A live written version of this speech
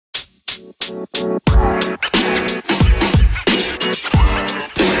Hey,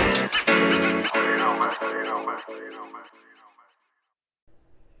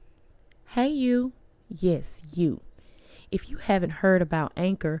 you. Yes, you. If you haven't heard about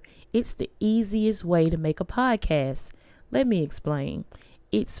Anchor, it's the easiest way to make a podcast. Let me explain.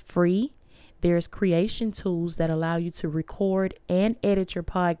 It's free. There's creation tools that allow you to record and edit your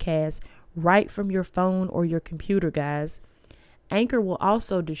podcast right from your phone or your computer, guys. Anchor will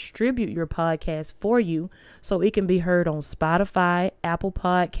also distribute your podcast for you so it can be heard on Spotify, Apple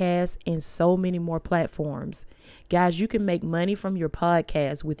Podcasts, and so many more platforms. Guys, you can make money from your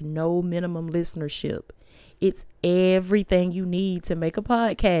podcast with no minimum listenership. It's everything you need to make a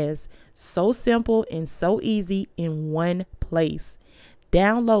podcast. So simple and so easy in one place.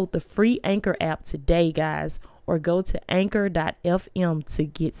 Download the free Anchor app today, guys, or go to anchor.fm to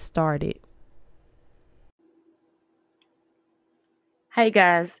get started. Hey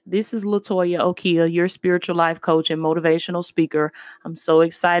guys, this is Latoya Okia, your spiritual life coach and motivational speaker. I'm so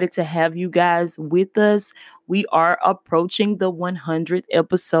excited to have you guys with us. We are approaching the 100th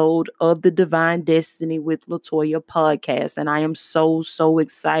episode of the Divine Destiny with Latoya podcast, and I am so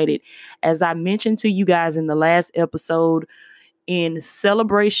excited. As I mentioned to you guys in the last episode, in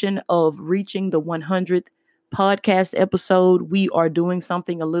celebration of reaching the 100th podcast episode, we are doing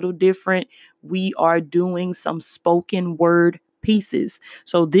something a little different. We are doing some spoken word pieces.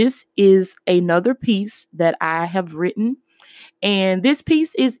 So this is another piece that I have written, and this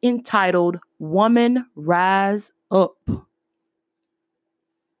piece is entitled Woman Rise Up.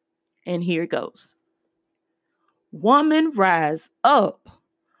 And here it goes. Woman rise up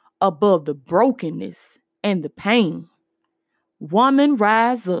above the brokenness and the pain. Woman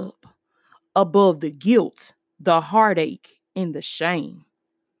rise up above the guilt, the heartache, and the shame.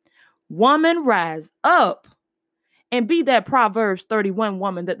 Woman rise up and be that Proverbs 31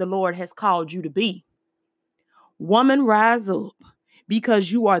 woman that the Lord has called you to be. Woman, rise up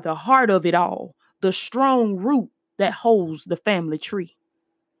because you are the heart of it all, the strong root that holds the family tree.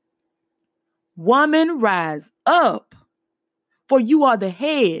 Woman, rise up, for you are the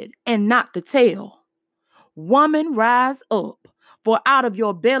head and not the tail. Woman, rise up, for out of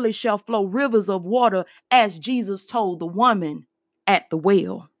your belly shall flow rivers of water, as Jesus told the woman at the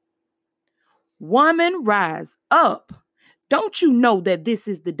well. Woman, rise up. Don't you know that this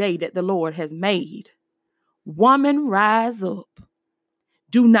is the day that the Lord has made? Woman, rise up.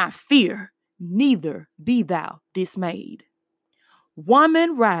 Do not fear, neither be thou dismayed.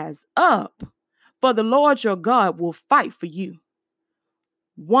 Woman, rise up, for the Lord your God will fight for you.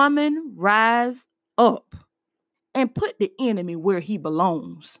 Woman, rise up and put the enemy where he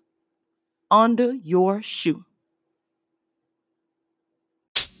belongs, under your shoe.